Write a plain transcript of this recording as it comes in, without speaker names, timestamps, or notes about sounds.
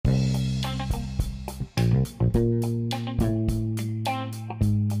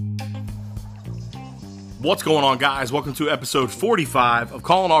What's going on, guys? Welcome to episode 45 of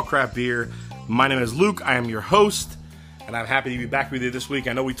Calling All Craft Beer. My name is Luke. I am your host, and I'm happy to be back with you this week.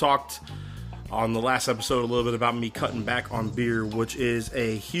 I know we talked on the last episode a little bit about me cutting back on beer, which is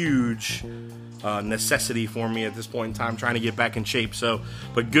a huge necessity for me at this point in time, trying to get back in shape.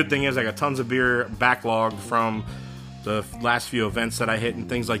 But good thing is I got tons of beer backlogged from the last few events that I hit and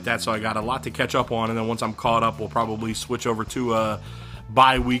things like that, so I got a lot to catch up on, and then once I'm caught up, we'll probably switch over to a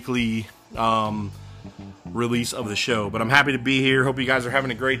bi-weekly release of the show. But I'm happy to be here. Hope you guys are having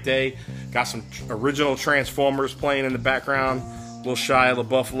a great day. Got some original Transformers playing in the background. A little Shia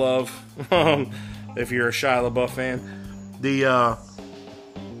LaBeouf love, if you're a Shia LaBeouf fan.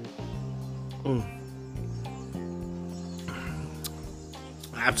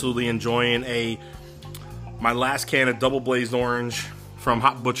 Absolutely enjoying my last can of Double Blazed Orange from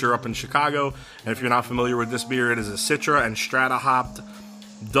Hop Butcher up in Chicago. And if you're not familiar with this beer, it is a Citra and Strata hopped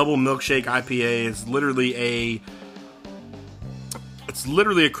double milkshake IPA. It's literally a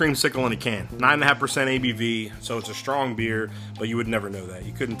creamsicle in a can. 9.5% ABV, so it's a strong beer, but you would never know that.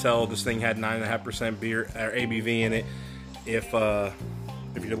 You couldn't tell this thing had 9.5% beer or ABV in it if your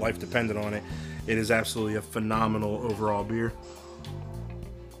life depended on it. It is absolutely a phenomenal overall beer.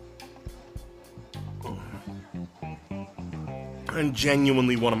 And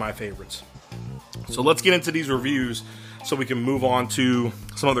genuinely one of my favorites. So let's get into these reviews so we can move on to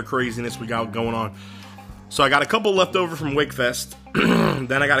some other craziness we got going on. So I got a couple left over from Wakefest.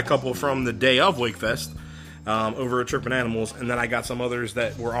 Then I got a couple from the day of Wakefest over at Trippin' Animals. And then I got some others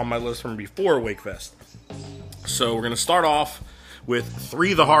that were on my list from before Wakefest. So we're going to start off with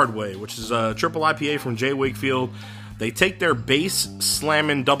Three the Hard Way, which is a triple IPA from J. Wakefield. They take their base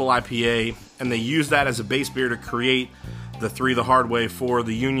Slammin' double IPA and they use that as a base beer to create the Three the Hard Way for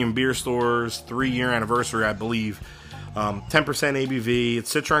the Union Beer Store's 3-year anniversary, I believe. 10% ABV.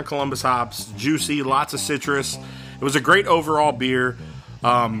 It's Citra and Columbus hops, juicy, lots of citrus. It was a great overall beer.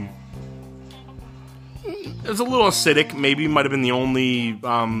 It was a little acidic, maybe might have been the only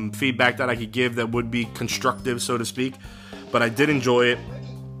feedback that I could give that would be constructive, so to speak. But I did enjoy it.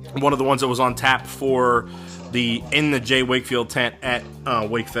 One of the ones that was on tap for in the J. Wakefield tent at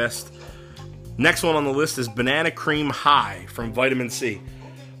Wakefest. Next one on the list is Banana Cream High from Vitamin C.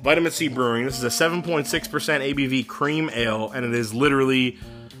 Vitamin C Brewing. This is a 7.6% ABV cream ale, and it is literally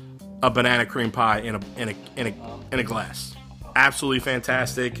a banana cream pie in a glass. Absolutely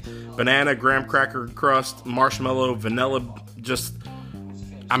fantastic. Banana, graham cracker crust, marshmallow, vanilla.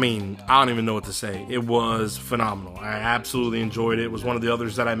 I don't even know what to say. It was phenomenal. I absolutely enjoyed it. It was one of the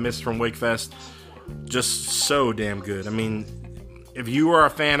others that I missed from Wakefest. Just so damn good. If you are a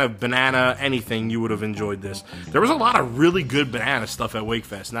fan of banana anything, you would have enjoyed this. There was a lot of really good banana stuff at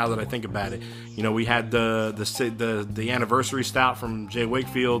Wakefest, now that I think about it. You know, we had the anniversary stout from J.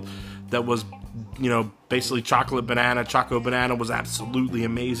 Wakefield that was, basically chocolate banana. Choco banana was absolutely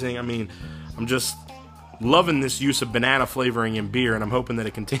amazing. I'm just loving this use of banana flavoring in beer, and I'm hoping that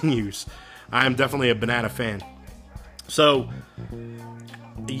it continues. I am definitely a banana fan. So,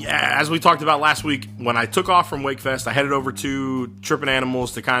 yeah, as we talked about last week, when I took off from Wakefest, I headed over to Trippin'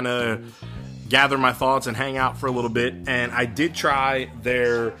 Animals to kind of gather my thoughts and hang out for a little bit. And I did try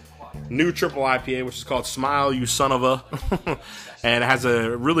their new triple IPA, which is called Smile, You Son of a. And it has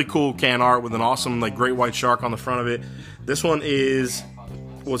a really cool can art with an awesome, great white shark on the front of it. This one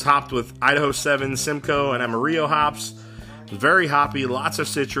was hopped with Idaho 7, Simcoe, and Amarillo hops. Very hoppy, lots of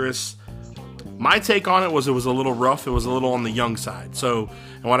citrus. My take on it was a little rough. It was a little on the young side. So,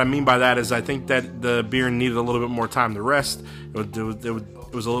 and what I mean by that is I think that the beer needed a little bit more time to rest. It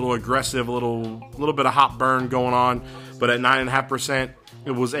was a little aggressive, a little bit of hop burn going on. But at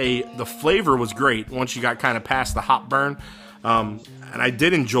 9.5%, the flavor was great once you got kind of past the hop burn. And I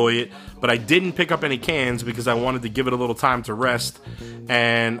did enjoy it, but I didn't pick up any cans because I wanted to give it a little time to rest.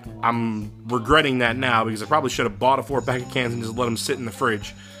 And I'm regretting that now because I probably should have bought a 4-pack of cans and just let them sit in the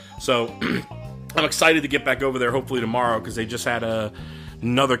fridge. So I'm excited to get back over there hopefully tomorrow because they just had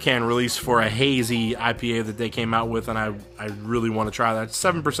another can release for a hazy IPA that they came out with, and I really want to try that.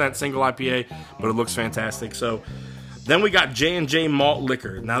 7% single IPA, but it looks fantastic. So then we got J&J Malt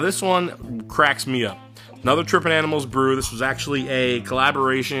Liquor. Now this one cracks me up. Another Trippin' Animals brew. This was actually a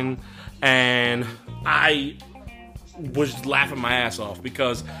collaboration, and I was laughing my ass off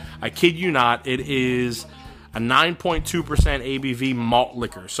because I kid you not, it is a 9.2% ABV malt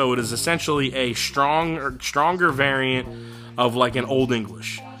liquor. So it is essentially a stronger variant of an Old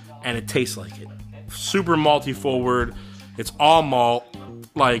English, and it tastes like it. Super malty forward. It's all malt,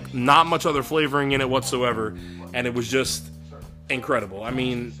 not much other flavoring in it whatsoever, and it was just incredible. I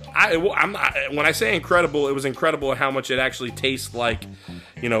mean, I'm not, when I say incredible, it was incredible at how much it actually tastes like,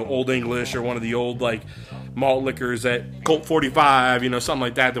 you know, Old English or one of the old, like, malt liquors at Colt 45, you know, something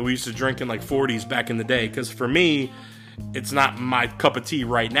like that we used to drink in, like, 40s back in the day. Because for me, it's not my cup of tea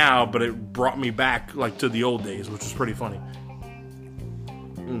right now, but it brought me back, like, to the old days, which was pretty funny.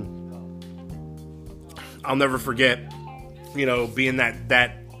 I'll never forget, you know, being that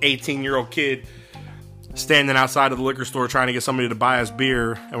 18-year-old kid standing outside of the liquor store trying to get somebody to buy us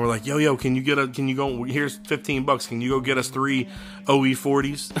beer, and we're like, yo, can you go, here's $15, can you go get us 3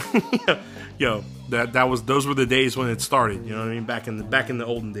 OE40s? Yo, those were the days when it started, you know what I mean, back in the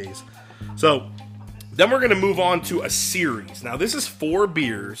olden days. So then we're going to move on to a series. Now this is 4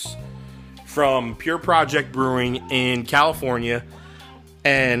 beers from Pure Project Brewing in California,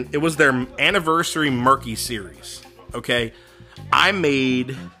 and it was their anniversary Murky series. Okay, I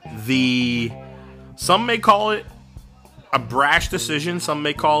made some may call it a brash decision, some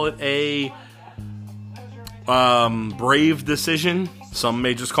may call it a brave decision, some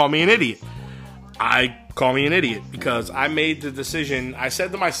may just call me an idiot. I call me an idiot because I made the decision. I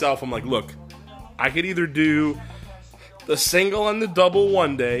said to myself, I'm like, look, I could either do the single and the double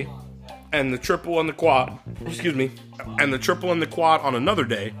one day and the triple and the quad, and the triple and the quad on another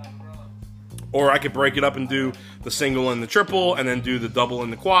day, or I could break it up and do the single and the triple and then do the double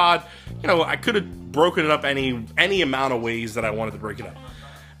and the quad. You know, I could have broken it up any amount of ways that I wanted to break it up.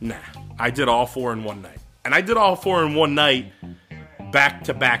 Nah, I did all 4 in one night. And I did all 4 in one night back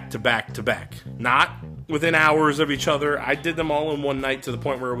to back to back to back. Not within hours of each other. I did them all in one night to the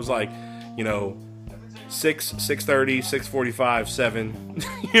point where it was like, you know, 6, 6:30, 6:45, 7.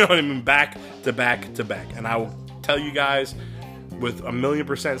 You know what I mean? Back to back to back. And I will tell you guys with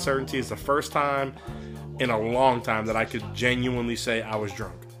 1,000,000% certainty, it's the first time in a long time that I could genuinely say I was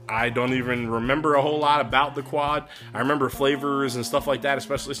drunk. I don't even remember a whole lot about the quad. I remember flavors and stuff like that,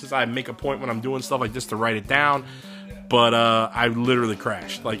 especially since I make a point when I'm doing stuff like this to write it down. But I literally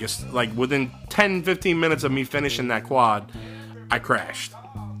crashed. Like, it's like within 10-15 minutes of me finishing that quad, I crashed.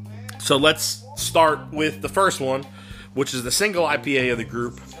 So let's start with the first one, which is the single IPA of the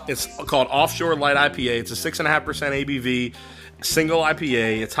group. It's called Offshore Light IPA. It's a 6.5% ABV single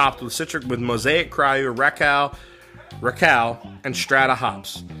IPA. It's hopped with Mosaic Cryo, Racal, and Strata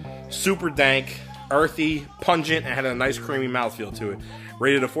hops. Super dank, earthy, pungent, and had a nice creamy mouthfeel to it.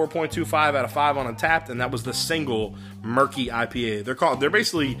 Rated a 4.25 out of 5 on Untappd, and that was the single Murky IPA. They're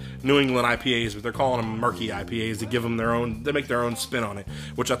basically New England IPAs, but they're calling them Murky IPAs to give them they make their own spin on it,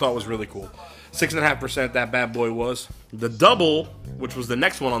 which I thought was really cool. 6.5% that bad boy was. The double, which was the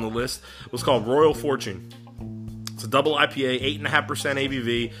next one on the list, was called Royal Fortune. It's a double IPA, 8.5%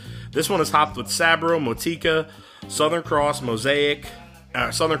 ABV. This one is hopped with Sabro, Motica, Southern Cross,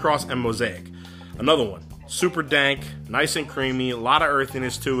 and Mosaic. Another one, super dank, nice and creamy, a lot of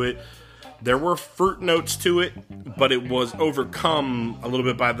earthiness to it. There were fruit notes to it, but it was overcome a little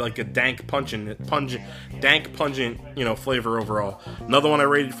bit by like a dank, pungent, you know, flavor overall. Another one I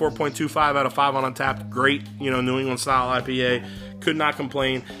rated 4.25 out of 5 on Untappd. Great, you know, New England style IPA. Could not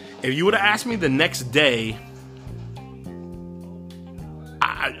complain. If you would have asked me the next day,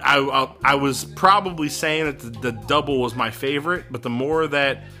 I was probably saying that the double was my favorite, but the more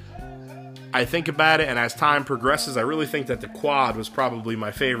that I think about it, and as time progresses, I really think that the quad was probably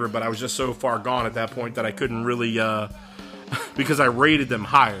my favorite, but I was just so far gone at that point that I couldn't really, because I rated them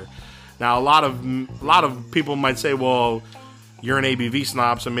higher. Now, a lot of people might say, well, you're an ABV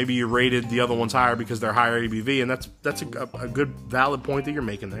snob, so maybe you rated the other ones higher because they're higher ABV, and that's a good, valid point that you're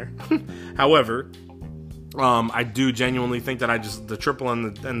making there. However, I do genuinely think that the triple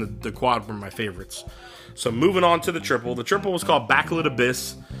and the quad were my favorites. So moving on to the triple. The triple was called Backlit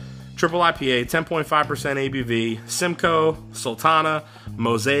Abyss. Triple IPA, 10.5% ABV, Simcoe, Sultana,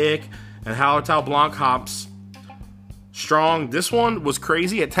 Mosaic, and Hallertau Blanc hops. Strong. This one was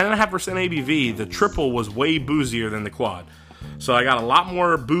crazy. At 10.5% ABV, the triple was way boozier than the quad. So I got a lot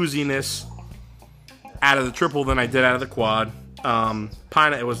more booziness out of the triple than I did out of the quad.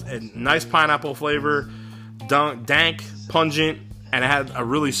 It was a nice pineapple flavor, dank, pungent, and it had a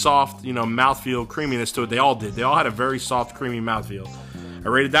really soft, you know, mouthfeel, creaminess to it. They all did. They all had a very soft, creamy mouthfeel. I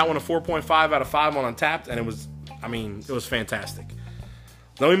rated that one a 4.5 out of 5 on Untappd, and it was fantastic.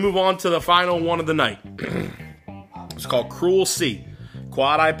 Then we move on to the final one of the night. It's called Cruel Sea.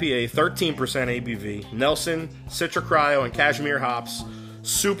 Quad IPA, 13% ABV. Nelson, Citra Cryo, and Cashmere hops.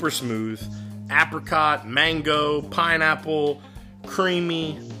 Super smooth. Apricot, mango, pineapple,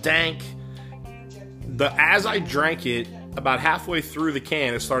 creamy, dank. As I drank it, about halfway through the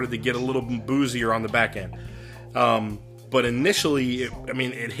can, it started to get a little boozier on the back end. But initially,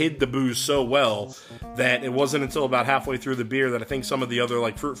 it hid the booze so well that it wasn't until about halfway through the beer that I think some of the other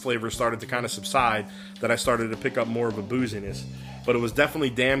like fruit flavors started to kind of subside that I started to pick up more of a booziness. But it was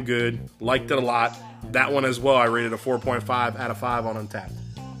definitely damn good. Liked it a lot. That one as well, I rated a 4.5 out of 5 on Untappd.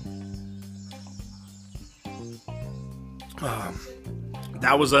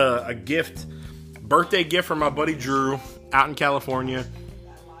 That was a gift, birthday gift from my buddy Drew out in California.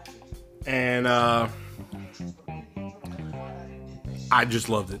 And I just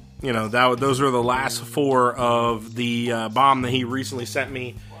loved it. You know, those were the last 4 of the bomb that he recently sent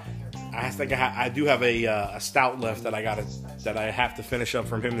me. I think I do have a stout left that I have to finish up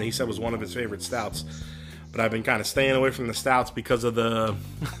from him that he said was one of his favorite stouts. But I've been kind of staying away from the stouts because of the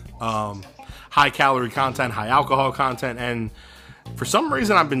high calorie content, high alcohol content, and for some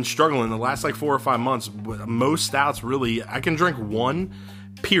reason I've been struggling the last like 4 or 5 months with most stouts. Really, I can drink one,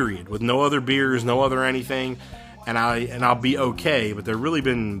 period, with no other beers, no other anything, and I'll be okay. But they've really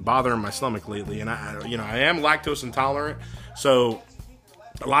been bothering my stomach lately, and I am lactose intolerant, so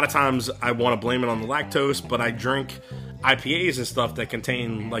a lot of times I want to blame it on the lactose, but I drink IPAs and stuff that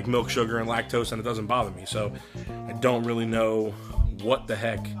contain like milk sugar and lactose, and it doesn't bother me. So I don't really know what the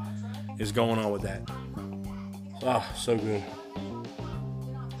heck is going on with that. Oh, so good.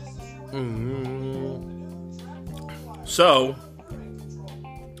 So,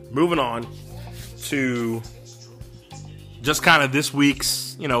 moving on to just kind of this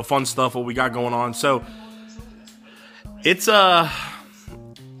week's, fun stuff, what we got going on. So, it's God,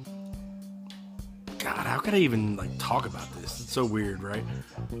 how could I even talk about this? It's so weird, right?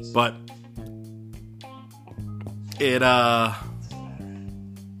 But it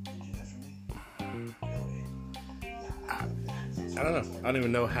I don't know. I don't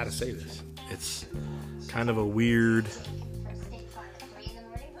even know how to say this. It's kind of a weird.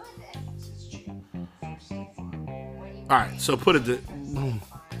 All right, so put it.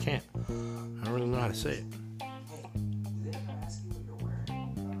 I can't. I don't really know how to say it.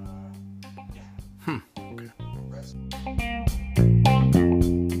 Okay.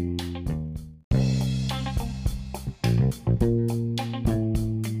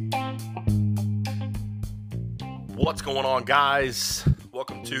 What's going on, guys?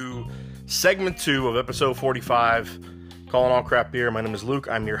 Welcome to segment 2 of episode 45, Calling All Crap Beer. My name is Luke.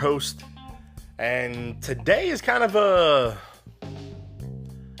 I'm your host. And today is kind of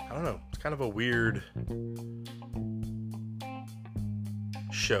it's kind of a weird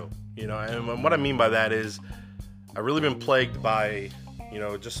show. And what I mean by that is I've really been plagued by,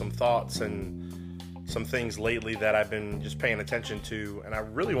 just some thoughts and some things lately that I've been just paying attention to. And I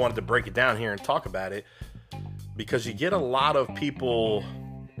really wanted to break it down here and talk about it, because you get a lot of people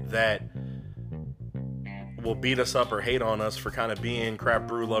that will beat us up or hate on us for kind of being craft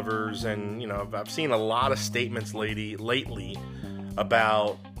brew lovers. And, I've seen a lot of statements lately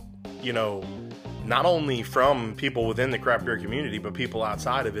about, not only from people within the craft beer community, but people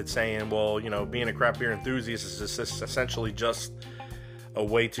outside of it saying, well, being a craft beer enthusiast is essentially just a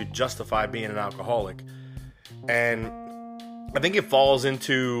way to justify being an alcoholic. And I think it falls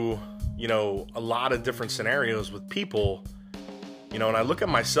into, a lot of different scenarios with people, and I look at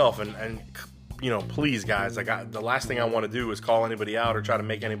myself and please, guys, the last thing I want to do is call anybody out or try to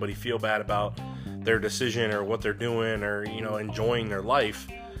make anybody feel bad about their decision or what they're doing or, enjoying their life.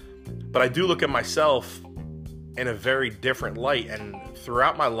 But I do look at myself in a very different light. And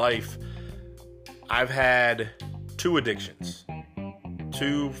throughout my life, I've had 2 addictions,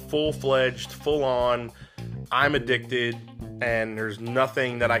 2 full-fledged, full-on, I'm addicted, and there's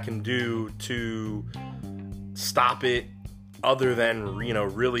nothing that I can do to stop it other than,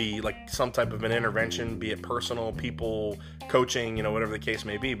 really like some type of an intervention, be it personal, people, coaching, whatever the case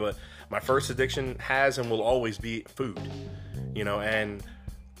may be. But my first addiction has and will always be food, and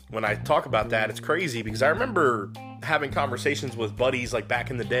when I talk about that, it's crazy because I remember having conversations with buddies like back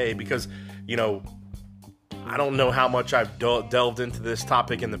in the day because, I don't know how much I've delved into this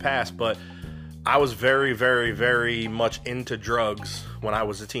topic in the past, but I was very, very, very much into drugs when I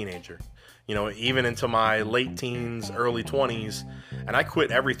was a teenager, even into my late teens, early 20s, and I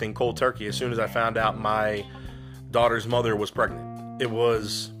quit everything cold turkey as soon as I found out my daughter's mother was pregnant. It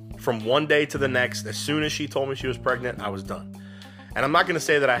was from one day to the next. As soon as she told me she was pregnant, I was done. And I'm not going to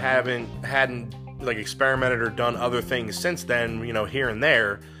say that I hadn't experimented or done other things since then, here and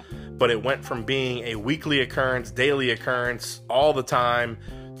there, but it went from being a weekly occurrence, daily occurrence, all the time,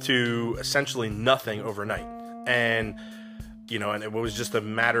 to essentially nothing overnight. And, and it was just a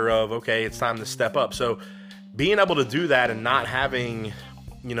matter of, okay, it's time to step up. So being able to do that and not having,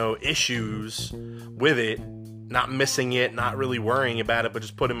 issues with it, not missing it, not really worrying about it, but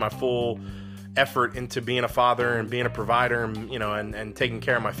just putting my full effort into being a father and being a provider and, and taking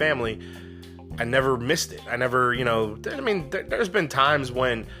care of my family, I never missed it. I never, there's been times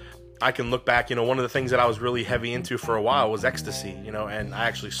when I can look back, one of the things that I was really heavy into for a while was ecstasy, and I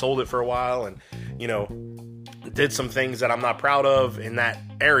actually sold it for a while and, did some things that I'm not proud of in that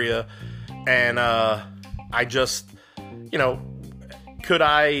area. And I just, if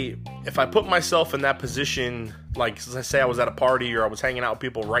I put myself in that position, like let's say I was at a party or I was hanging out with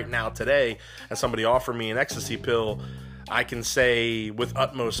people right now today and somebody offered me an ecstasy pill, I can say with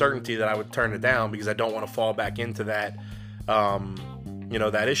utmost certainty that I would turn it down because I don't want to fall back into that,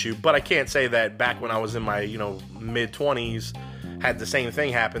 that issue. But I can't say that back when I was in my, mid-20s, had the same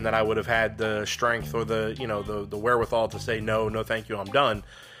thing happen, that I would have had the strength or the wherewithal to say, no, thank you, I'm done.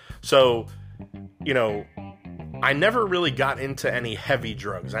 So, I never really got into any heavy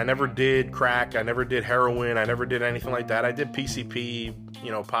drugs. I never did crack. I never did heroin. I never did anything like that. I did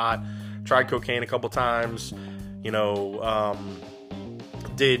PCP, pot, tried cocaine a couple times,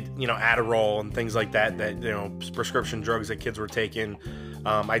 did, Adderall and things like that, prescription drugs that kids were taking.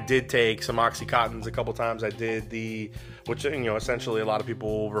 I did take some Oxycontins a couple times. I did which, essentially a lot of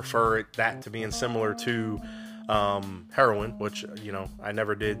people refer that to being similar to heroin, which, I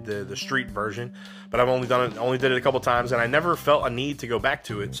never did the street version, but I've only did it a couple times, and I never felt a need to go back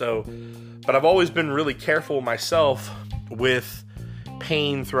to it. So, but I've always been really careful myself with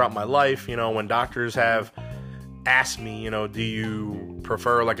pain throughout my life. When doctors have asked me, do you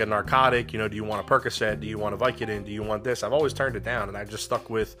prefer like a narcotic? Do you want a Percocet? Do you want a Vicodin? Do you want this? I've always turned it down, and I just stuck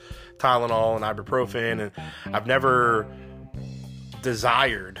with Tylenol and ibuprofen, and I've never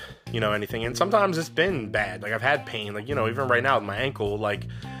desired, anything. And sometimes it's been bad. Like I've had pain, like, even right now with my ankle, like,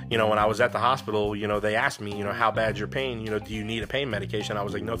 when I was at the hospital, they asked me, how bad's your pain? Do you need a pain medication? I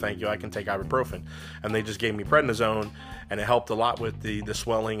was like, no, thank you. I can take ibuprofen. And they just gave me prednisone, and it helped a lot with the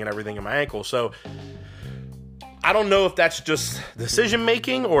swelling and everything in my ankle. So I don't know if that's just decision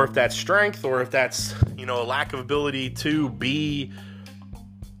making or if that's strength or if that's, a lack of ability to be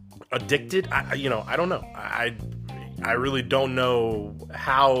addicted. I don't know. I really don't know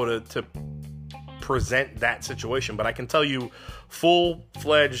how to present that situation, but I can tell you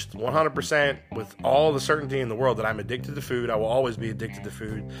full-fledged 100% with all the certainty in the world that I'm addicted to food. I will always be addicted to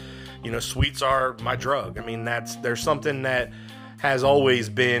food. Sweets are my drug. I mean, there's something that has always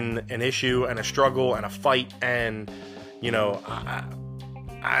been an issue and a struggle and a fight, and I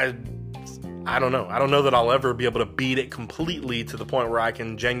don't know. I don't know that I'll ever be able to beat it completely to the point where I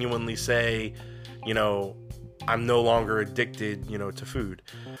can genuinely say, I'm no longer addicted, to food.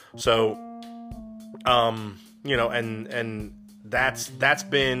 So, and that's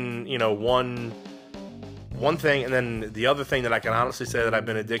been, one thing. And then the other thing that I can honestly say that I've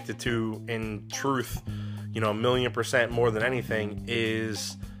been addicted to in truth, 1,000,000% more than anything,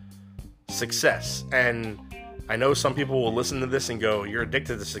 is success. And I know some people will listen to this and go, you're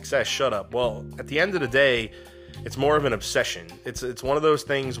addicted to success, shut up. Well, at the end of the day, it's more of an obsession. It's one of those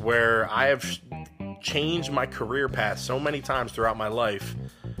things where I have changed my career path so many times throughout my life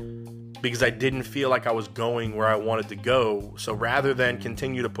because I didn't feel like I was going where I wanted to go. So rather than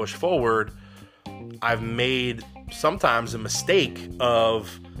continue to push forward, I've made sometimes a mistake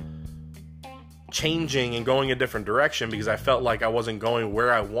of changing and going a different direction because I felt like I wasn't going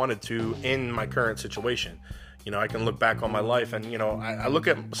where I wanted to in my current situation. I can look back on my life and, I look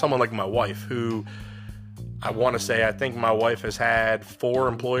at someone like my wife, who I want to say, I think my wife has had 4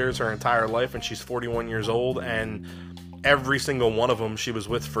 employers her entire life, and she's 41 years old, and every single one of them she was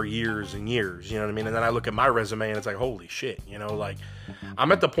with for years and years, you know what I mean? And then I look at my resume and it's like, holy shit, like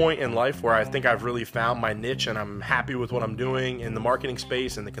I'm at the point in life where I think I've really found my niche, and I'm happy with what I'm doing in the marketing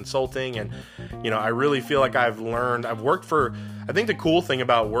space and the consulting. And, I really feel like I've worked for, I think the cool thing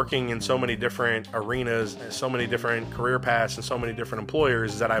about working in so many different arenas, so many different career paths, and so many different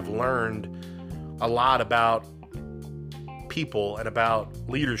employers is that I've learned a lot about people and about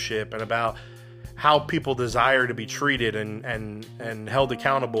leadership and about how people desire to be treated and held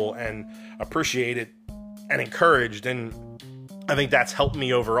accountable and appreciated and encouraged. And I think that's helped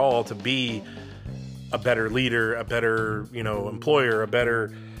me overall to be a better leader, a better, employer, a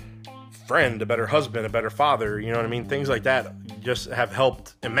better friend, a better husband, a better father, you know what I mean? Things like that just have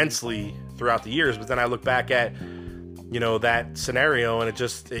helped immensely throughout the years. But then I look back at, that scenario, and it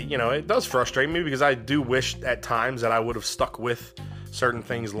does frustrate me because I do wish at times that I would have stuck with certain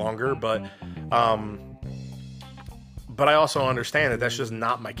things longer, but I also understand that that's just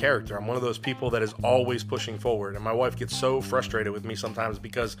not my character. I'm one of those people that is always pushing forward, and my wife gets so frustrated with me sometimes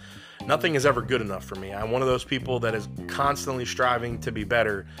because nothing is ever good enough for me. I'm one of those people that is constantly striving to be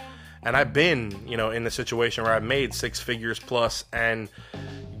better, and I've been, in a situation where I've made 6 figures plus, and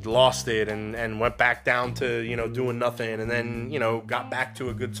lost it and went back down to, doing nothing, and then, got back to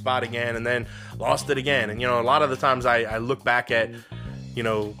a good spot again, and then lost it again. And, a lot of the times I look back at,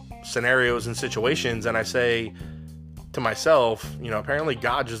 scenarios and situations, and I say to myself, apparently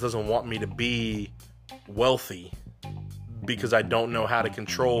God just doesn't want me to be wealthy, because I don't know how to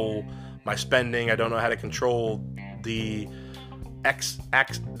control my spending. I don't know how to control the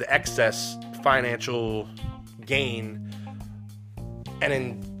excess financial gain,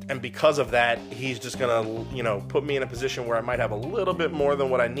 and because of that, he's just gonna, put me in a position where I might have a little bit more than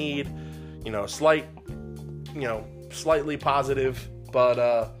what I need, slightly positive,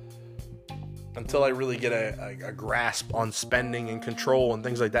 but until I really get a grasp on spending and control and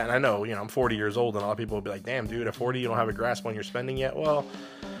things like that. And I know, I'm 40 years old, and a lot of people will be like, damn, dude, at 40, you don't have a grasp on your spending yet? Well,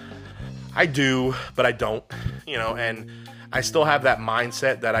 I do, but I don't, and I still have that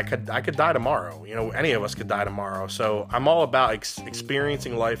mindset that I could die tomorrow. Any of us could die tomorrow. So I'm all about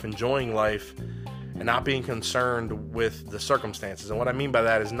experiencing life, enjoying life, and not being concerned with the circumstances. And what I mean by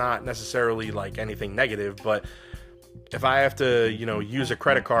that is not necessarily like anything negative, but if I have to, use a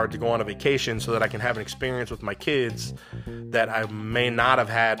credit card to go on a vacation so that I can have an experience with my kids that I may not have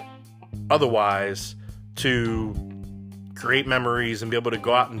had otherwise, to create memories and be able to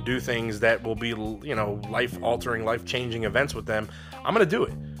go out and do things that will be, life-altering, life-changing events with them, I'm going to do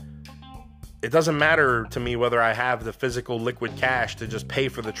it. It doesn't matter to me whether I have the physical liquid cash to just pay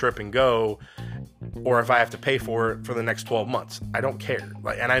for the trip and go, or if I have to pay for it for the next 12 months. I don't care.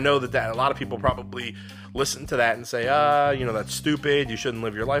 And I know that a lot of people probably listen to that and say, that's stupid. You shouldn't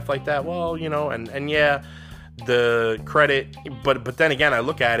live your life like that. Well, and yeah, the credit, but then again, I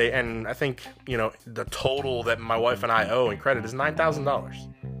look at it and I think, the total that my wife and I owe in credit is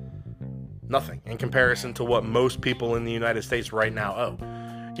 $9,000. Nothing in comparison to what most people in the United States right now owe.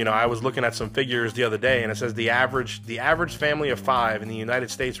 I was looking at some figures the other day, and it says the average family of 5 in the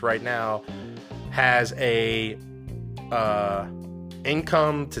United States right now has a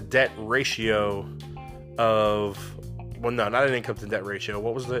income to debt ratio of, well, no, not an income to debt ratio.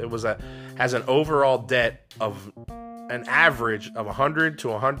 Has an overall debt of an average of 100 to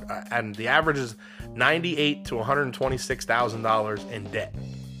 100, and the average is $98,000 to $126,000 in debt.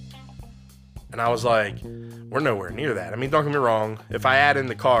 And I was like, we're nowhere near that. I mean, don't get me wrong. If I add in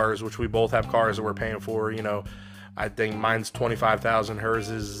the cars, which we both have cars that we're paying for, I think mine's $25,000, hers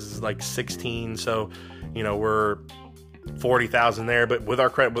is like $16,000. So, we're $40,000 there. But with our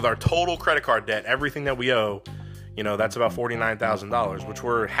total credit card debt, everything that we owe, that's about $49,000, which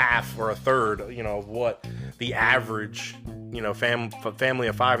we're half or a third, of what the average, family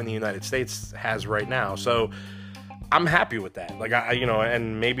of 5 in the United States has right now. So I'm happy with that. Like,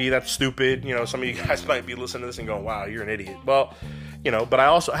 and maybe that's stupid. Some of you guys might be listening to this and going, wow, you're an idiot. Well, but I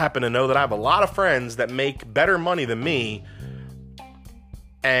also happen to know that I have a lot of friends that make better money than me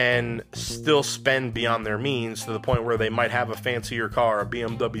and still spend beyond their means, to the point where they might have a fancier car, a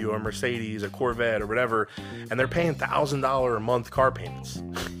BMW, a Mercedes, a Corvette, or whatever, and they're paying $1,000 a month car payments.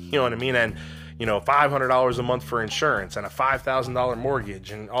 You know what I mean? And, $500 a month for insurance and a $5,000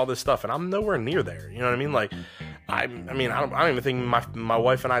 mortgage and all this stuff. And I'm nowhere near there. You know what I mean? Like, I don't even think my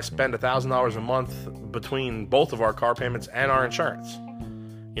wife and I spend $1,000 a month between both of our car payments and our insurance.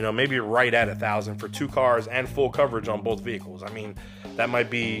 Maybe right at $1,000 for 2 cars and full coverage on both vehicles. I mean, that might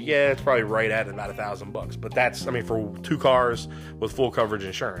be, it's probably right at about $1,000, but that's, for 2 cars with full coverage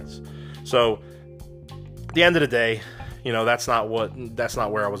insurance. So at the end of the day, that's not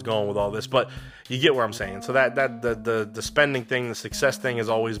where I was going with all this, but you get where I'm saying. So that the spending thing, the success thing has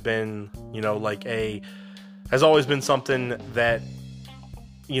always been, has always been something that,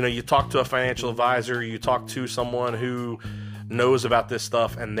 you talk to a financial advisor, you talk to someone who knows about this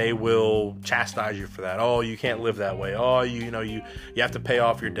stuff, and they will chastise you for that. Oh, you can't live that way. Oh, you have to pay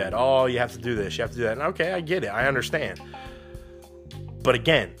off your debt. Oh, you have to do this, you have to do that. And okay, I get it. I understand. But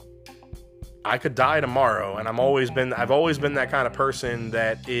again, I could die tomorrow, and I've always been that kind of person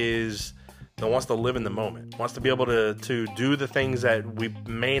that wants to live in the moment, wants to be able to do the things that we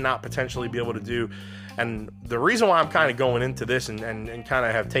may not potentially be able to do. And the reason why I'm kind of going into this and kind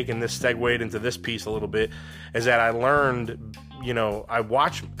of have taken this segued into this piece a little bit is that I learned, I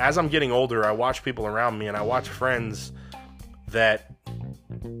watch, as I'm getting older, I watch people around me, and I watch friends that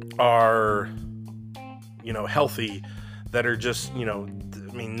are, healthy, that are just,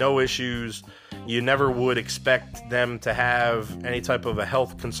 no issues. You never would expect them to have any type of a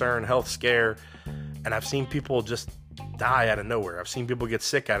health concern, health scare. And I've seen people just die out of nowhere. I've seen people get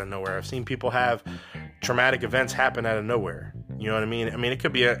sick out of nowhere. I've seen people have traumatic events happen out of nowhere. You know what I mean? It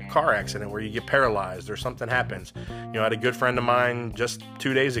could be a car accident where you get paralyzed or something happens. I had a good friend of mine just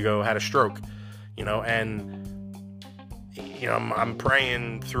 2 days ago had a stroke, and I'm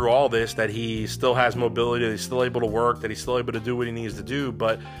praying through all this that he still has mobility, that he's still able to work, that he's still able to do what he needs to do.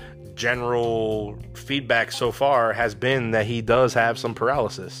 But general feedback so far has been that he does have some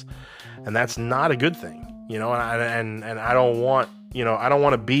paralysis, and that's not a good thing, and I don't want, I don't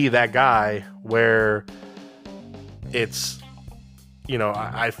want to be that guy where it's,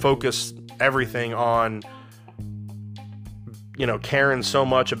 I focus everything on, caring so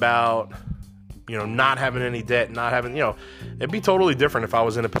much about, not having any debt, not having, it'd be totally different if I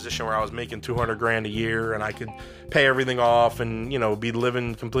was in a position where I was making $200,000 a year and I could pay everything off and, be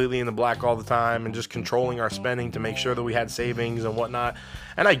living completely in the black all the time and just controlling our spending to make sure that we had savings and whatnot.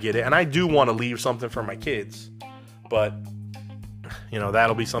 And I get it. And I do want to leave something for my kids, but,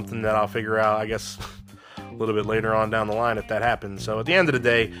 that'll be something that I'll figure out, I guess, a little bit later on down the line if that happens. So at the end of the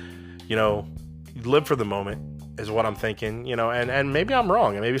day, live for the moment is what I'm thinking, and maybe I'm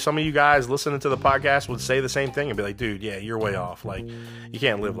wrong. And maybe some of you guys listening to the podcast would say the same thing and be like, dude, yeah, you're way off. Like, you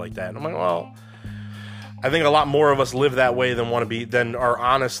can't live like that. And I'm like, well, I think a lot more of us live that way than are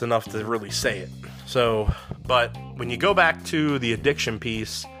honest enough to really say it. So, but when you go back to the addiction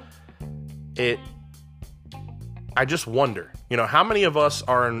piece, I just wonder, how many of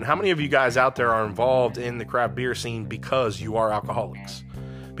you guys out there are involved in the craft beer scene because you are alcoholics,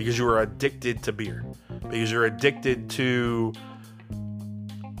 because you are addicted to beer, because you're addicted to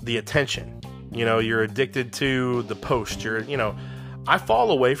the attention, you're addicted to the post, I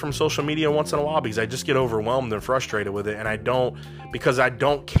fall away from social media once in a while because I just get overwhelmed and frustrated with it. And because I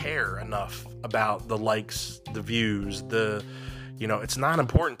don't care enough about the likes, the views, it's not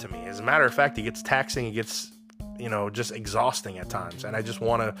important to me. As a matter of fact, it gets taxing, it gets, just exhausting at times. And I just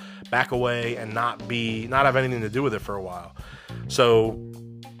want to back away and not have anything to do with it for a while. So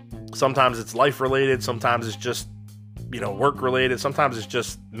sometimes it's life related. Sometimes it's just, work related. Sometimes it's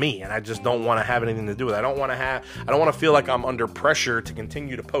just me, and I just don't want to have anything to do with it. I don't want to feel like I'm under pressure to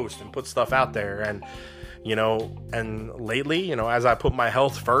continue to post and put stuff out there. And, and lately, as I put my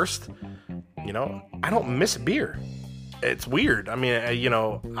health first, I don't miss beer. It's weird. I mean,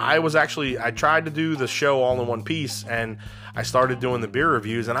 I tried to do the show all in one piece, and I started doing the beer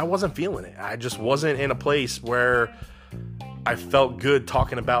reviews, and I wasn't feeling it. I just wasn't in a place where I felt good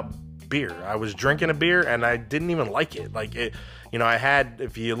talking about beer. I was drinking a beer and I didn't even like it. Like it,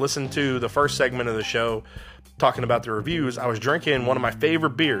 if you listen to the first segment of the show talking about the reviews, I was drinking one of my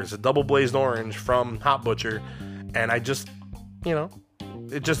favorite beers, a double blazed orange from Hop Butcher. And I just,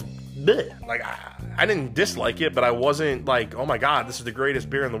 it just, bleh. Like I didn't dislike it, but I wasn't like, oh my God, this is the greatest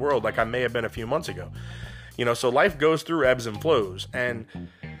beer in the world. Like I may have been a few months ago, so life goes through ebbs and flows. And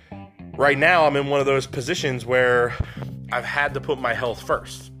right now I'm in one of those positions where I've had to put my health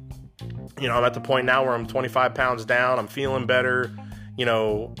first. I'm at the point now where I'm 25 pounds down. I'm feeling better,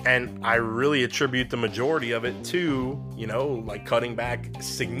 and I really attribute the majority of it to, like cutting back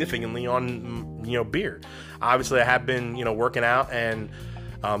significantly on, beer. Obviously, I have been, working out and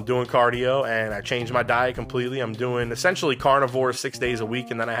doing cardio, and I changed my diet completely. I'm doing essentially carnivore 6 days a week,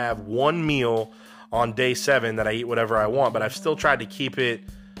 and then I have one meal on day 7 that I eat whatever I want, but I've still tried to keep it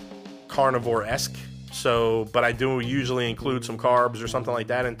carnivore-esque. So, but I do usually include some carbs or something like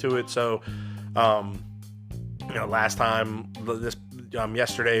that into it. So, last time,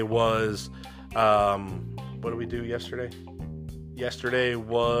 yesterday was, what did we do yesterday? Yesterday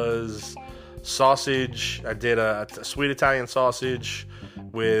was sausage. I did a sweet Italian sausage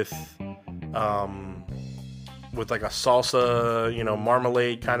with like a salsa,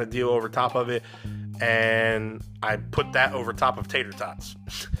 marmalade kind of deal over top of it. And I put that over top of tater tots.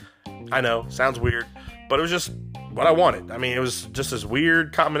 I know, sounds weird, but it was just what I wanted. I mean, it was just this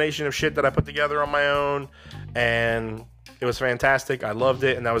weird combination of shit that I put together on my own, and it was fantastic. I loved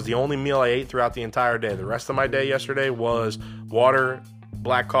it, and that was the only meal I ate throughout the entire day. The rest of my day yesterday was water,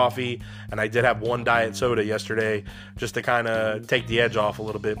 black coffee, and I did have one diet soda yesterday just to kind of take the edge off a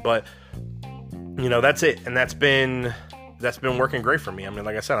little bit. But, that's it, and that's been working great for me. I mean,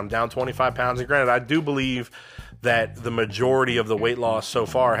 like I said, I'm down 25 pounds, and granted, I do believe that the majority of the weight loss so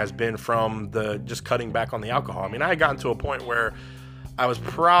far has been from the just cutting back on the alcohol. I mean, I had gotten to a point where I was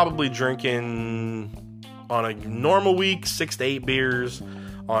probably drinking on a normal week 6 to 8 beers,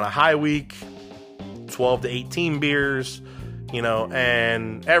 on a high week 12 to 18 beers,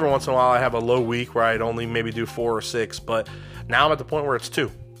 and every once in a while I have a low week where I'd only maybe do 4 or 6, but now I'm at the point where it's 2.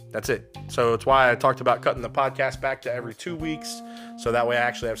 That's it. So it's why I talked about cutting the podcast back to every 2 weeks, so that way I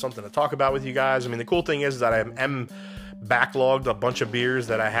actually have something to talk about with you guys. I mean, the cool thing is that I am backlogged a bunch of beers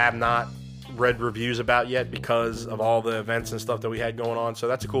that I have not read reviews about yet because of all the events and stuff that we had going on. So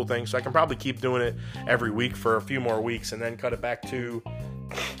that's a cool thing. So I can probably keep doing it every week for a few more weeks and then cut it back to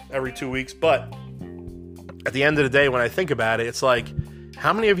every 2 weeks. But at the end of the day, when I think about it, it's like,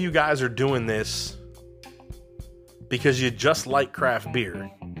 how many of you guys are doing this because you just like craft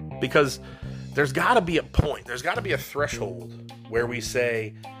beer? Because there's got to be a point, there's got to be a threshold where we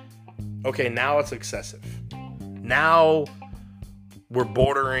say, okay, now it's excessive. Now we're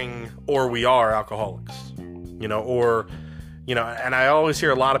bordering, or we are alcoholics, or, and I always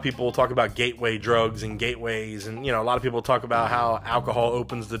hear a lot of people talk about gateway drugs and gateways, and, a lot of people talk about how alcohol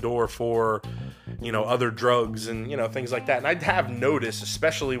opens the door for, other drugs and, things like that. And I have noticed,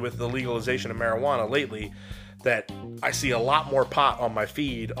 especially with the legalization of marijuana lately, that I see a lot more pot on my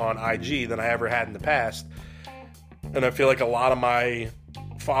feed on IG than I ever had in the past. And I feel like a lot of my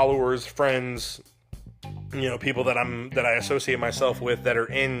followers, friends, people that I associate myself with that are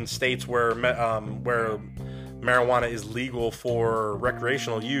in states where marijuana is legal for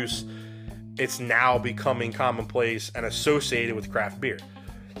recreational use, it's now becoming commonplace and associated with craft beer.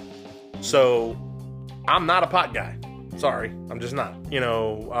 So I'm not a pot guy. Sorry, I'm just not.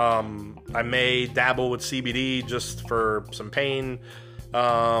 I may dabble with CBD just for some pain,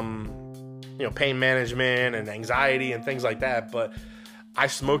 pain management and anxiety and things like that. But I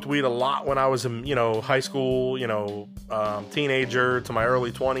smoked weed a lot when I was in, high school, teenager to my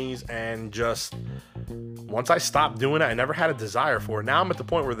early 20s. And just once I stopped doing it, I never had a desire for it. Now I'm at the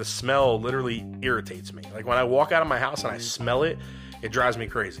point where the smell literally irritates me. Like when I walk out of my house and I smell it, it drives me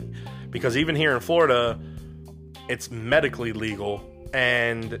crazy. Because even here in Florida, it's medically legal.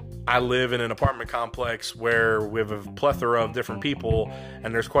 And I live in an apartment complex where we have a plethora of different people,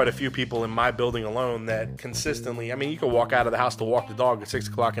 and there's quite a few people in my building alone that consistently, you can walk out of the house to walk the dog at 6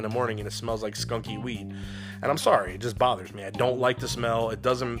 o'clock in the morning and it smells like skunky weed. And I'm sorry, it just bothers me. I don't like the smell. It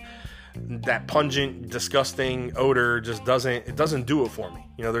doesn't, that pungent, disgusting odor just doesn't do it for me.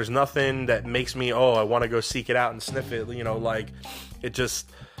 There's nothing that makes me, I want to go seek it out and sniff it. I don't like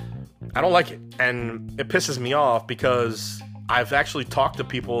it. And it pisses me off because I've actually talked to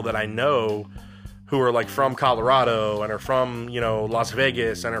people that I know who are like from Colorado and are from, Las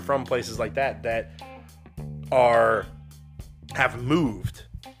Vegas and are from places like that have moved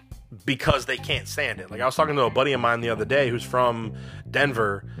because they can't stand it. Like I was talking to a buddy of mine the other day who's from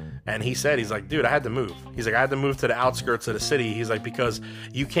Denver, and he's like, dude, I had to move. He's like, I had to move to the outskirts of the city. He's like, because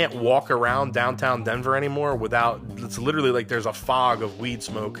you can't walk around downtown Denver anymore without, it's literally like there's a fog of weed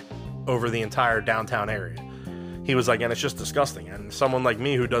smoke over the entire downtown area. He was like, and it's just disgusting. And someone like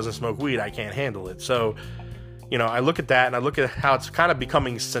me who doesn't smoke weed, I can't handle it. So, I look at that and I look at how it's kind of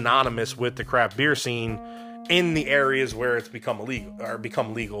becoming synonymous with the craft beer scene in the areas where it's become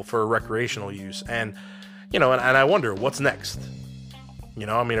legal for recreational use. And, and I wonder what's next.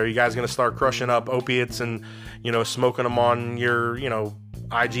 Are you guys going to start crushing up opiates and, smoking them on your,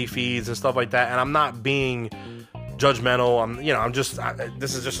 IG feeds and stuff like that? And I'm not being judgmental.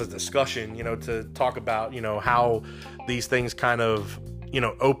 This is just a discussion, to talk about, how these things kind of,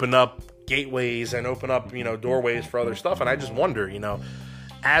 open up gateways and open up, doorways for other stuff. And I just wonder,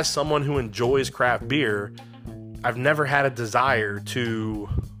 as someone who enjoys craft beer, I've never had a desire to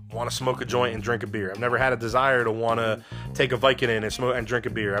want to smoke a joint and drink a beer. I've never had a desire to want to take a Vicodin and smoke and drink a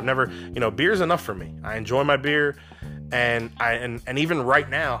beer. I've never, beer's enough for me. I enjoy my beer, and even right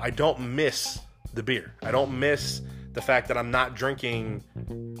now, I don't miss the beer. I don't miss the fact that I'm not drinking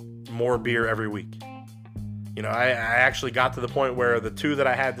more beer every week. I actually got to the point where the 2 that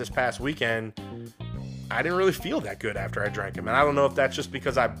I had this past weekend, I didn't really feel that good after I drank them. And I don't know if that's just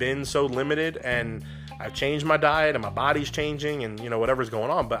because I've been so limited and I've changed my diet and my body's changing and, whatever's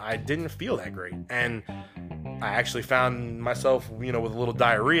going on, but I didn't feel that great. And I actually found myself, with a little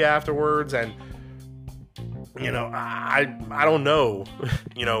diarrhea afterwards. And, I don't know,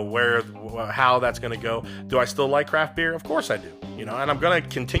 how that's going to go. Do I still like craft beer? Of course I do, and I'm going to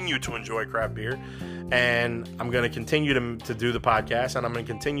continue to enjoy craft beer, and I'm going to continue to do the podcast, and I'm going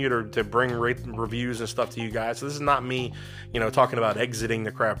to continue to bring reviews and stuff to you guys. So this is not me, talking about exiting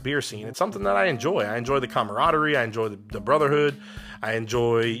the craft beer scene. It's something that I enjoy. I enjoy the camaraderie. I enjoy the brotherhood. I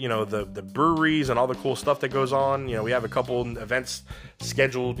enjoy, the breweries and all the cool stuff that goes on. We have a couple events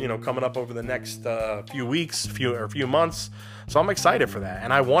scheduled, coming up over the next few weeks, few months. So I'm excited for that,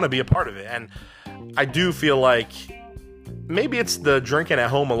 and I want to be a part of it. And I do feel like maybe it's the drinking at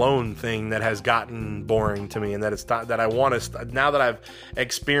home alone thing that has gotten boring to me, and that it's that I want to, now that I've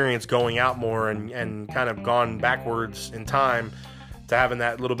experienced going out more and kind of gone backwards in time to having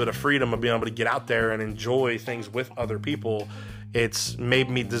that little bit of freedom of being able to get out there and enjoy things with other people. It's made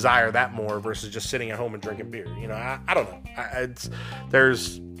me desire that more versus just sitting at home and drinking beer. I don't know.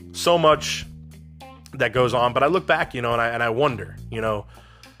 There's so much that goes on, but I look back, and I wonder, the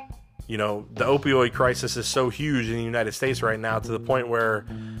opioid crisis is so huge in the United States right now to the point where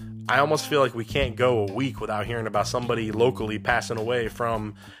I almost feel like we can't go a week without hearing about somebody locally passing away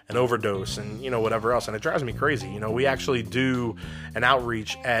from an overdose and, whatever else. And it drives me crazy. We actually do an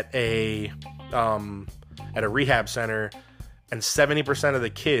outreach at a rehab center, and 70% of the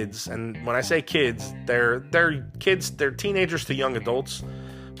kids, and when I say kids, they're kids, they're teenagers to young adults,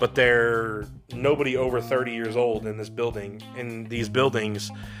 but they're nobody over 30 years old in these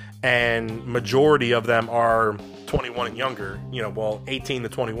buildings. And majority of them are 21 and younger, 18 to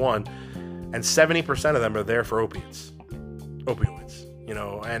 21, and 70% of them are there for opioids,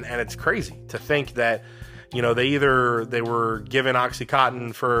 and it's crazy to think that, they were given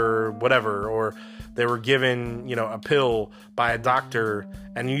Oxycontin for whatever, or they were given, a pill by a doctor,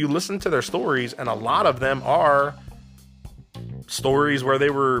 and you listen to their stories, and a lot of them are stories where they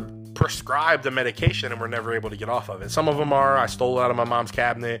were prescribed a medication and were never able to get off of it. Some of them are, I stole it out of my mom's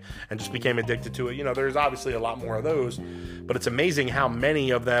cabinet and just became addicted to it. There's obviously a lot more of those, but it's amazing how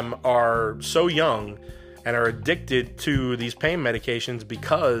many of them are so young and are addicted to these pain medications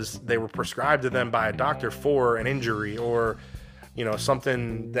because they were prescribed to them by a doctor for an injury or,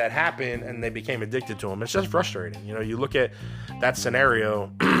 something that happened, and they became addicted to them. It's just frustrating. You look at that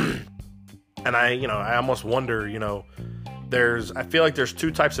scenario and I almost wonder, I feel like there's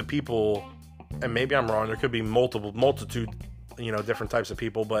two types of people, and maybe I'm wrong. There could be multitude, different types of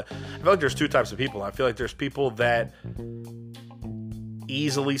people, but I feel like there's two types of people. I feel like there's people that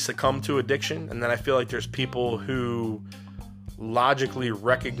easily succumb to addiction, and then I feel like there's people who logically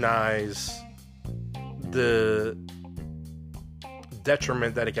recognize the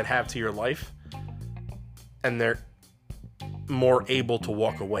detriment that it can have to your life, and they're more able to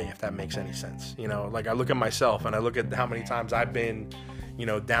walk away, if that makes any sense. Like I look at myself and I look at how many times I've been,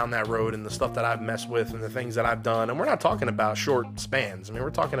 down that road, and the stuff that I've messed with and the things that I've done. And we're not talking about short spans. I mean,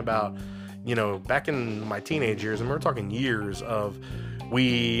 we're talking about, back in my teenage years, and we're talking years of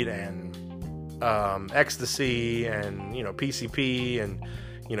weed and ecstasy and, PCP and,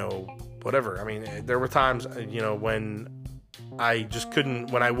 whatever. I mean, there were times, when I just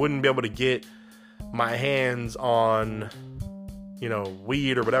when I wouldn't be able to get my hands on,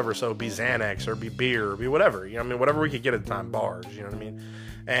 weed or whatever, so it'd be Xanax or be beer or be whatever, whatever we could get at the time, bars,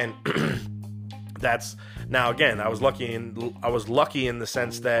 and that's, now again, I was lucky in the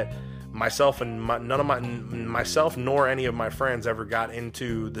sense that myself nor any of my friends ever got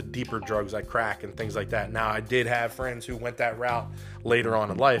into the deeper drugs like crack and things like that. Now, I did have friends who went that route later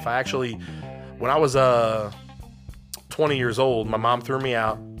on in life. I actually, when I was 20 years old, my mom threw me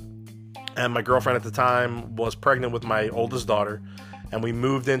out, and my girlfriend at the time was pregnant with my oldest daughter, and we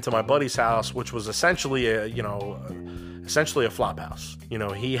moved into my buddy's house, which was essentially a flop house.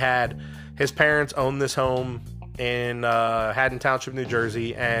 His parents owned this home in Haddon Township, New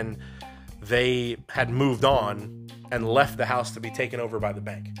Jersey, and they had moved on and left the house to be taken over by the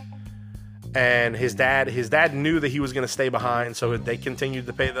bank. And his dad knew that he was going to stay behind, so they continued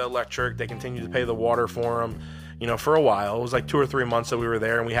to pay the electric, they continued to pay the water for him, for a while. It was like 2 or 3 months that we were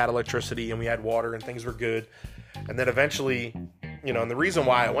there, and we had electricity and we had water and things were good. And then eventually, and the reason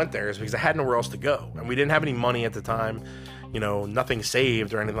why I went there is because I had nowhere else to go, and we didn't have any money at the time, nothing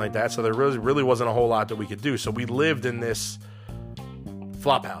saved or anything like that. So there really wasn't a whole lot that we could do. So we lived in this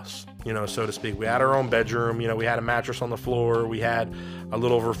flop house, so to speak. We had our own bedroom, we had a mattress on the floor, we had a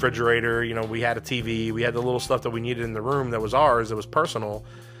little refrigerator, we had a TV, we had the little stuff that we needed in the room that was ours, that was personal.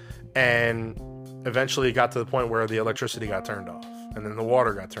 And eventually it got to the point where the electricity got turned off, and then the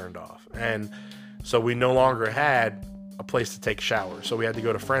water got turned off, and so we no longer had a place to take showers. So we had to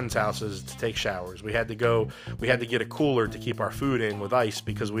go to friends' houses to take showers. We had to get a cooler to keep our food in with ice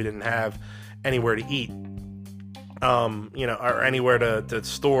because we didn't have anywhere to eat, or anywhere to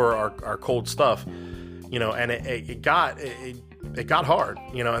store our cold stuff, and it got hard,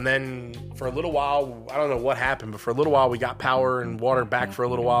 and then for a little while, I don't know what happened, but for a little while we got power and water back for a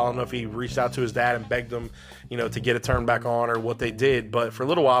little while. I don't know if he reached out to his dad and begged him, to get it turned back on or what they did, but for a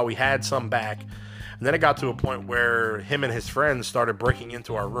little while we had some back. And then it got to a point where him and his friends started breaking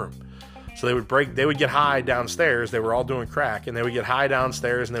into our room. So they would get high downstairs. They were all doing crack, and they would get high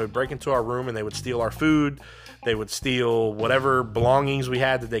downstairs, and they would break into our room, and they would steal our food. They would steal whatever belongings we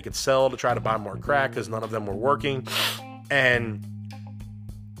had that they could sell to try to buy more crack, because none of them were working. And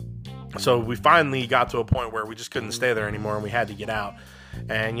so we finally got to a point where we just couldn't stay there anymore, and we had to get out.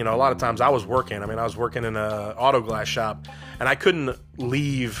 And, a lot of times I was working. I was working in an auto glass shop, and I couldn't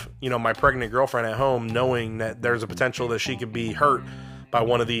leave, my pregnant girlfriend at home knowing that there's a potential that she could be hurt by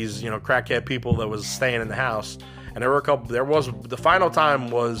one of these, crackhead people that was staying in the house. And the final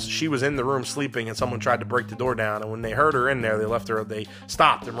time was she was in the room sleeping, and someone tried to break the door down. And when they heard her in there, they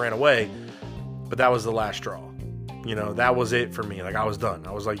stopped and ran away. But that was the last straw. that was it for me. Like, I was done.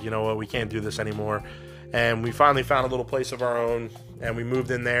 I was like, you know what, we can't do this anymore. And we finally found a little place of our own, and we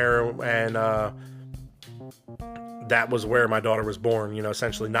moved in there, and that was where my daughter was born,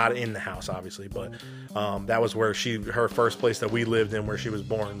 essentially not in the house, obviously, but that was where her first place that we lived in, where she was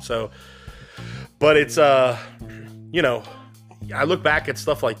born. So, but it's, I look back at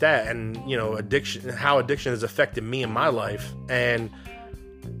stuff like that, and, how addiction has affected me in my life. And,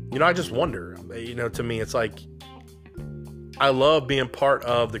 I just wonder, to me, it's like, I love being part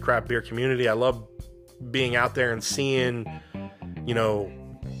of the craft beer community. I love being out there and seeing,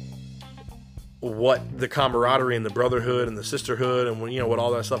 what the camaraderie and the brotherhood and the sisterhood and, what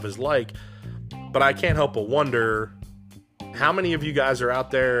all that stuff is like. But I can't help but wonder how many of you guys are out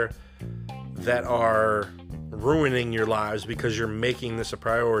there that are ruining your lives because you're making this a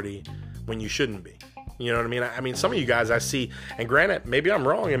priority when you shouldn't be. You know what I mean? I mean, some of you guys I see, and granted, maybe I'm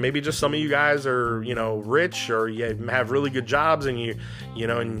wrong, and maybe just some of you guys are, rich, or you have really good jobs, and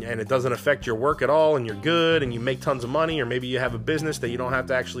and it doesn't affect your work at all, and you're good, and you make tons of money, or maybe you have a business that you don't have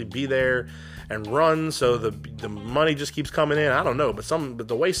to actually be there and run, so the money just keeps coming in. I don't know, but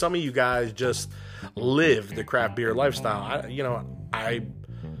the way some of you guys just live the craft beer lifestyle, I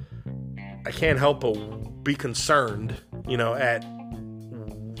can't help but be concerned, at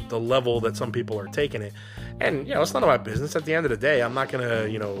the level that some people are taking it. And it's none of my business. At the end of the day, I'm not gonna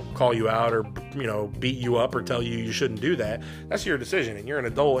call you out or beat you up or tell you shouldn't do that. That's your decision, and you're an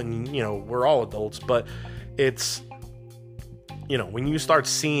adult, and we're all adults. But it's when you start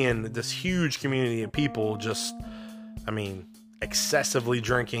seeing this huge community of people just excessively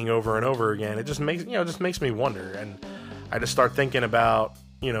drinking over and over again, it just makes me wonder. And I just start thinking about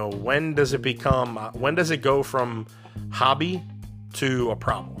when does it go from hobby to a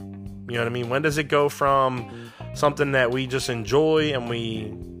problem? You know what I mean? When does it go from something that we just enjoy and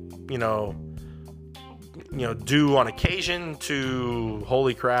we, do on occasion to,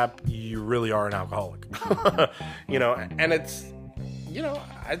 holy crap, you really are an alcoholic? And it's,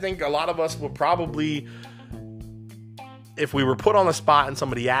 I think a lot of us would probably, if we were put on the spot and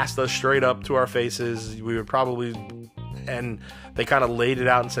somebody asked us straight up to our faces, we would probably, and they kind of laid it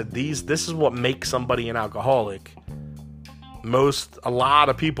out and said, this is what makes somebody an alcoholic. A lot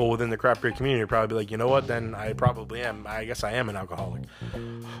of people within the craft beer community would probably be like, you know what, then I probably am. I guess I am an alcoholic.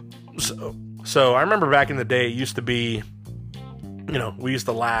 So I remember back in the day, it used to be, we used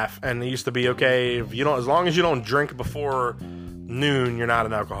to laugh, and it used to be, okay, as long as you don't drink before noon, you're not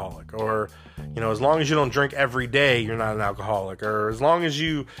an alcoholic. Or, as long as you don't drink every day, you're not an alcoholic. Or as long as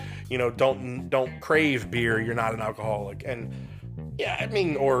you, don't crave beer, you're not an alcoholic. And yeah,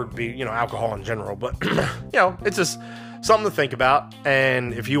 or be, alcohol in general. But, it's just something to think about.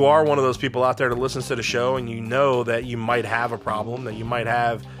 And if you are one of those people out there that listens to the show and you know that you might have a problem, that you might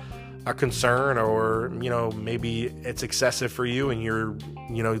have a concern, or, maybe it's excessive for you, and you're,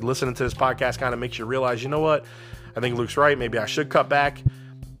 listening to this podcast kind of makes you realize, you know what, I think Luke's right. Maybe I should cut back.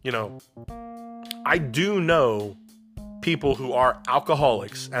 I do know people who are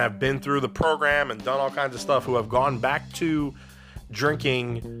alcoholics and have been through the program and done all kinds of stuff, who have gone back to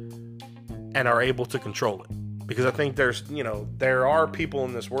drinking and are able to control it. Because I think there are people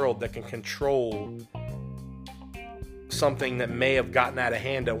in this world that can control something that may have gotten out of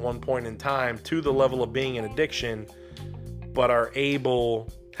hand at one point in time to the level of being an addiction, but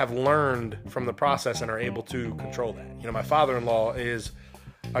have learned from the process and are able to control that. My father-in-law is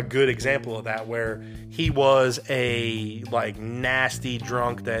a good example of that, where he was a nasty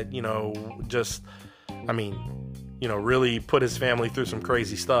drunk that, really put his family through some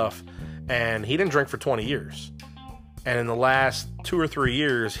crazy stuff. And he didn't drink for 20 years. And in the last 2 or 3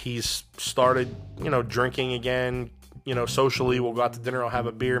 years, he's started, drinking again, socially. We'll go out to dinner, I'll have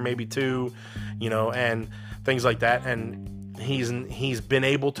a beer, maybe two, and things like that. And he's been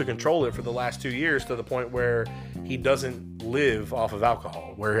able to control it for the last 2 years, to the point where he doesn't live off of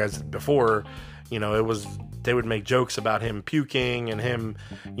alcohol. Whereas before, they would make jokes about him puking and him,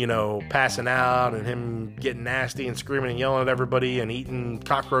 passing out, and him getting nasty and screaming and yelling at everybody and eating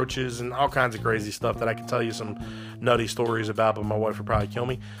cockroaches and all kinds of crazy stuff that I could tell you some nutty stories about, but my wife would probably kill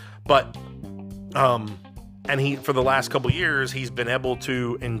me. But, and for the last couple years, he's been able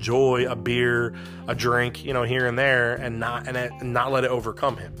to enjoy a beer, a drink, here and there, and not let it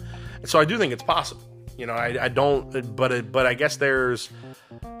overcome him. And so I do think it's possible. I don't, but I guess there's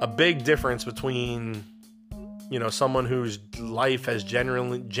a big difference between, someone whose life has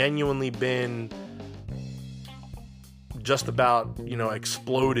genuinely been just about,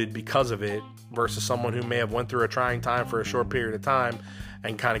 exploded because of it, versus someone who may have went through a trying time for a short period of time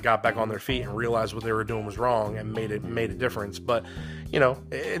and kind of got back on their feet and realized what they were doing was wrong and made a difference. But,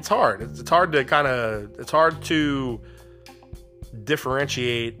 it's hard. It's hard to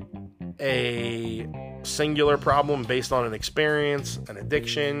differentiate a singular problem based on an experience, an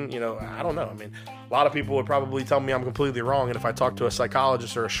addiction. I don't know. I mean, a lot of people would probably tell me I'm completely wrong. And if I talk to a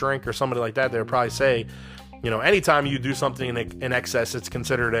psychologist or a shrink or somebody like that, they would probably say, anytime you do something in excess, it's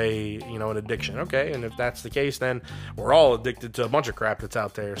considered an addiction. Okay. And if that's the case, then we're all addicted to a bunch of crap that's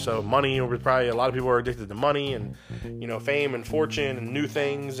out there. So money, a lot of people are addicted to money and, fame and fortune and new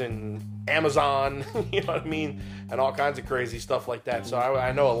things and Amazon, you know what I mean? And all kinds of crazy stuff like that. So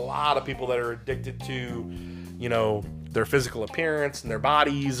I know a lot of people that are addicted to, their physical appearance and their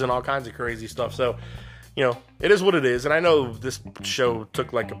bodies and all kinds of crazy stuff. So, it is what it is. And I know this show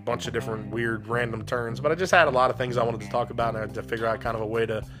took like a bunch of different weird random turns, but I just had a lot of things I wanted to talk about, and I had to figure out kind of a way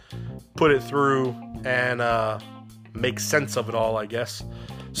to put it through and make sense of it all, I guess.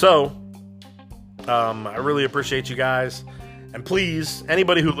 So I really appreciate you guys. And please,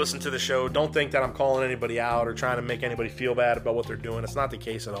 anybody who listens to the show, don't think that I'm calling anybody out or trying to make anybody feel bad about what they're doing. It's not the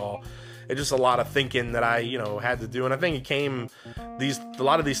case at all. It's just a lot of thinking that I, had to do. And I think a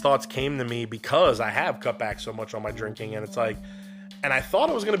lot of these thoughts came to me because I have cut back so much on my drinking. And it's like, and I thought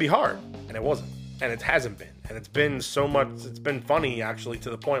it was going to be hard, and it wasn't. And it hasn't been. And it's been so much, it's been funny actually, to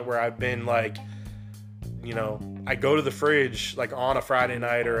the point where I've been like, I go to the fridge like on a Friday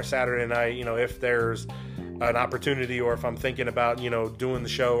night or a Saturday night, if there's an opportunity, or if I'm thinking about, doing the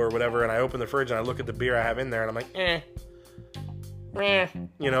show or whatever, and I open the fridge and I look at the beer I have in there and I'm like, and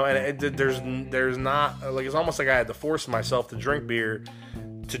there's not, like, it's almost like I had to force myself to drink beer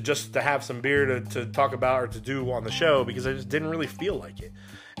to have some beer to talk about or to do on the show, because I just didn't really feel like it.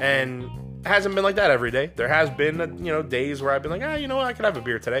 And it hasn't been like that every day. There has been, days where I've been like, I could have a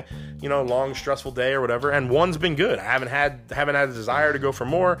beer today, long, stressful day or whatever. And one's been good. I haven't had a desire to go for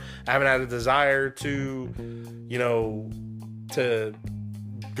more. I haven't had a desire to, to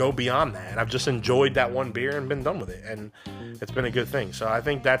go beyond that. And I've just enjoyed that one beer and been done with it. And it's been a good thing. So I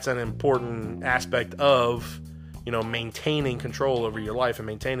think that's an important aspect of, maintaining control over your life and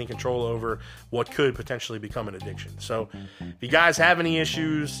maintaining control over what could potentially become an addiction. So if you guys have any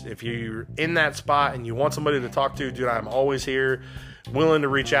issues, if you're in that spot and you want somebody to talk to, dude, I'm always here, willing to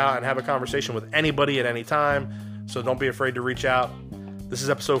reach out and have a conversation with anybody at any time. So don't be afraid to reach out. This is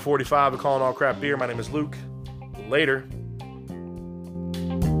episode 45 of Calling All Crap Beer. My name is Luke. Later.